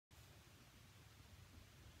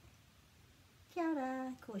Kia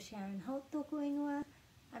ora, ko Sharon Holt tōku ingoa.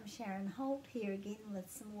 I'm Sharon Holt here again with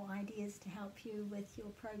some more ideas to help you with your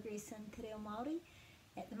progress in Te Reo Māori.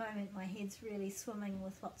 At the moment my head's really swimming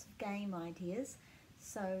with lots of game ideas,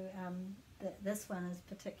 so this one is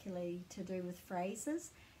particularly to do with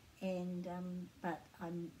phrases, and but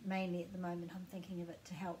I'm mainly at the moment I'm thinking of it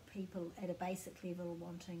to help people at a basic level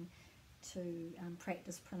wanting to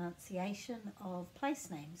practice pronunciation of place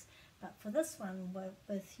names. But for this one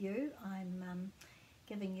with you, I'm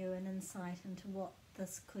giving you an insight into what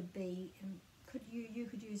this could be. And you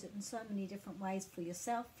could use it in so many different ways for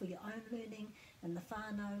yourself, for your own learning in the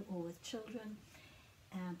whānau or with children,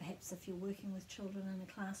 perhaps if you're working with children in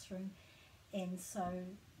a classroom. And so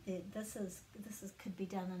this could be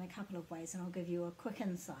done in a couple of ways, and I'll give you a quick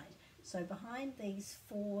insight. So behind these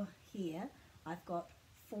four here, I've got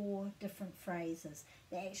 4 different phrases.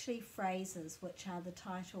 They're actually phrases which are the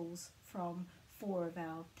titles from 4 of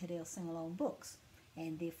our Te Reo Singalong books,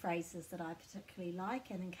 and they're phrases that I particularly like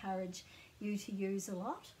and encourage you to use a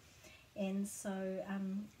lot. And so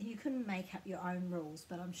you can make up your own rules,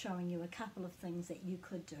 but I'm showing you a couple of things that you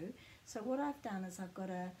could do. So what I've done is I've got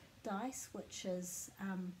a dice which has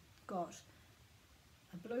got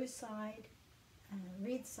a blue side, a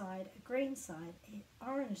red side, a green side, an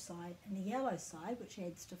orange side and a yellow side, which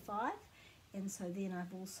adds to 5. And so then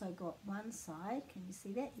I've also got one side, can you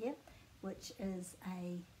see that? Yep, which is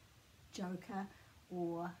a joker,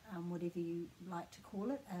 or whatever you like to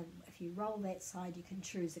call it. If you roll that side you can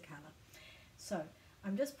choose a colour. So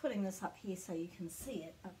I'm just putting this up here so you can see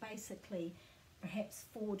it, but basically perhaps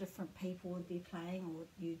 4 different people would be playing, or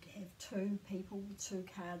you'd have 2 people with 2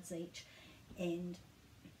 cards each, and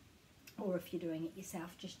or if you're doing it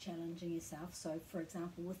yourself, just challenging yourself. So for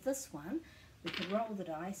example with this one, we could roll the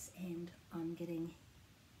dice and I'm getting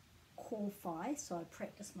kōwhai, so I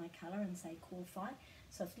practice my colour and say kōwhai.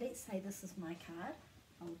 So if let's say this is my card,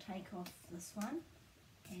 I'll take off this one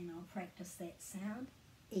and I'll practice that sound,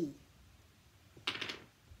 E.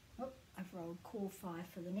 Oh, I've rolled kōwhai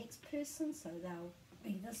for the next person, so they'll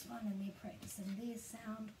be this one and they're practicing their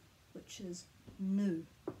sound, which is nu,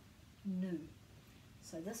 nu.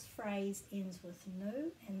 So this phrase ends with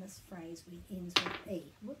nu, and this phrase ends with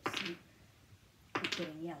E. Whoops, you're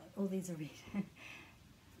getting yellow. Oh, there's a red.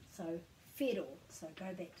 So whero. So go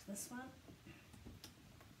back to this one.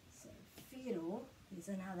 So whero, there's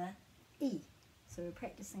another E. So we're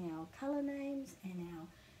practicing our colour names and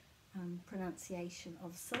our pronunciation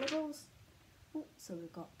of syllables. Oh, so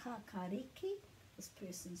we've got kakariki, this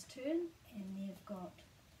person's turn, and they've got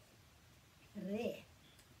re.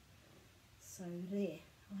 So re,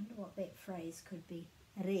 I wonder what that phrase could be.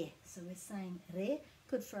 Re, so we're saying re,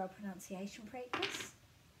 good for our pronunciation practice.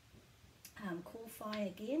 Kōwhai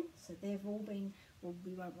again, so they've all been, well,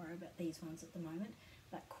 we won't worry about these ones at the moment,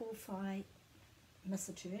 but kōwhai, miss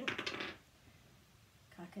a turn.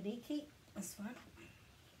 Kakariki, this one.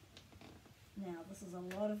 Now this is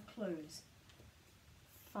a lot of clues.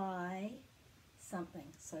 Whai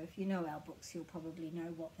something, so if you know our books you'll probably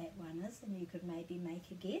know what that one is, and you could maybe make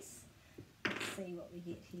a guess. Let's see what we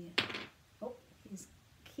get here. Oh, here's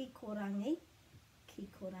kikorangi.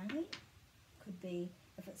 Kikorangi could be,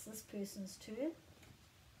 if it's this person's turn.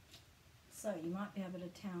 So you might be able to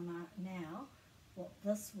tell now what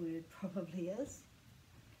this word probably is.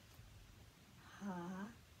 Ha,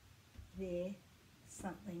 there,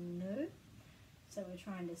 something new. So we're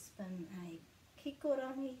trying to spin a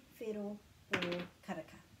kikorangi, whero, or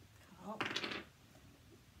karaka. Kao.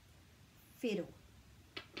 Whero.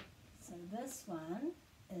 So this one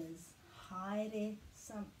is haere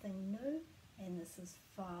something new, and this is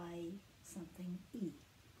whai something e.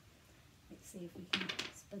 Let's see if we can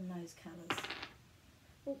spin those colours.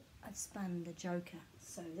 Oh, I've spun the joker.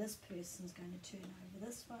 So this person's going to turn over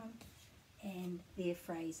this one, and their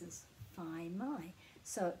phrase is whai mai.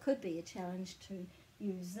 So it could be a challenge to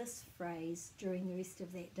use this phrase during the rest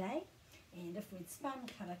of that day. And if we'd spun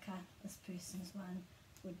karaka, this person's one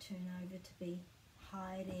would turn over to be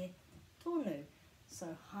haere tonu. So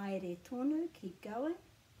haere tonu, keep going,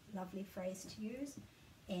 lovely phrase to use,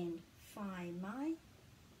 and whai mai,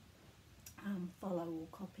 follow or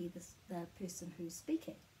copy the person who's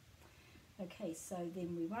speaking. Okay, so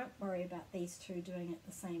then we won't worry about these 2 doing it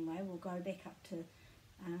the same way. We'll go back up to,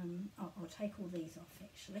 I'll take all these off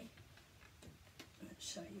actually.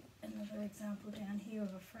 Let's show you another example down here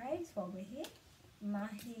of a phrase while we're here.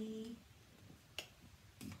 Mahi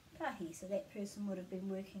tahi, so that person would have been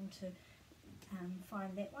working to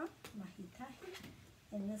find that one, mahi tahi.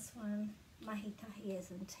 And this one, mahi tahi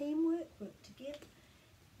as in teamwork, work together.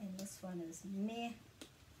 And this one is me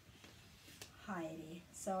haere.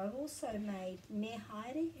 So I've also made me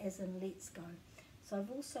haere, as in let's go. So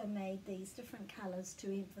I've also made these different colours to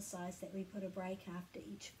emphasise that we put a break after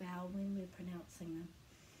each vowel when we're pronouncing them.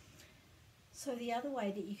 So the other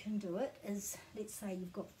way that you can do it is, let's say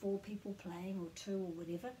you've got 4 people playing, or 2 or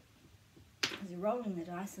whatever, is you're rolling the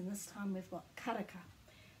dice, and this time we've got karaka.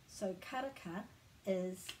 So karaka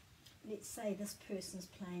is, let's say this person's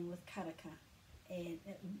playing with karaka and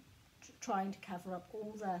trying to cover up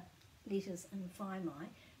all the letters in whaimai,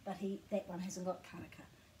 but that one hasn't got karaka.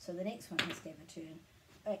 So the next one has to have a turn.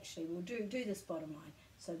 Actually, we'll do this bottom line.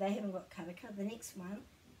 So they haven't got karaka. The next one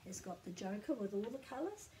has got the joker with all the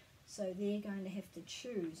colours. So they're going to have to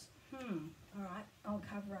choose. Alright, I'll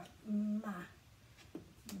cover up ma.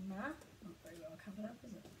 Ma. Not very well covered up,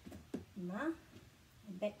 is it? Ma.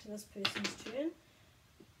 And back to this person's turn.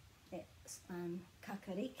 That's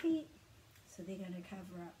kakariki. So they're going to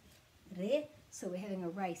cover up re. So we're having a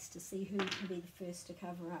race to see who can be the first to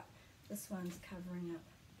cover up. This one's covering up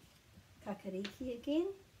kakariki again,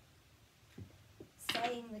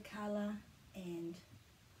 saying the colour, and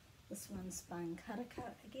this one spun karaka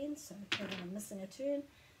again, so I'm missing a turn.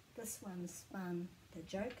 This one spun the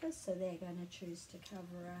joker, so they're going to choose to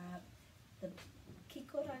cover up the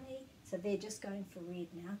kikorangi. So they're just going for red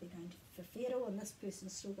now, they're going for whero, and this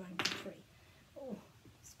person's still going for 3. Oh,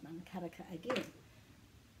 spun karaka again.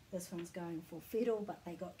 This one's going for whero, but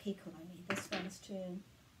they got kikorangi. This one's turn,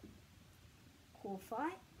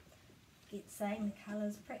 kōwhai. Get saying the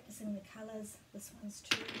colours, practising the colours. This one's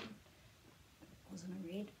turn. Wasn't a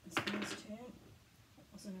red. This one's turn. It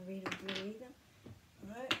wasn't a red or blue either.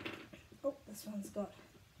 Right. Oh, this one's got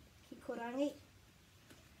kikorangi.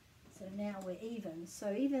 So now we're even.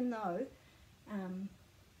 So even though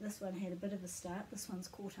this one had a bit of a start, this one's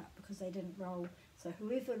caught up because they didn't roll. So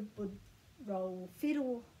whoever would roll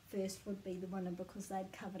whero first would be the winner, because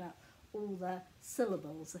they'd covered up all the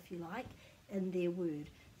syllables, if you like, in their word.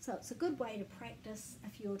 So it's a good way to practice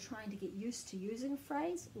if you're trying to get used to using a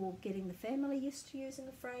phrase, or getting the family used to using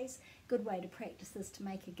a phrase. Good way to practice this to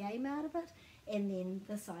make a game out of it, and then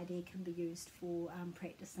this idea can be used for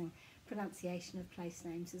practicing pronunciation of place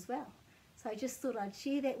names as well. So I just thought I'd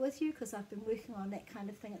share that with you, because I've been working on that kind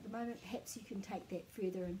of thing at the moment. Perhaps you can take that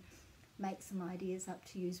further and make some ideas up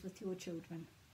to use with your children.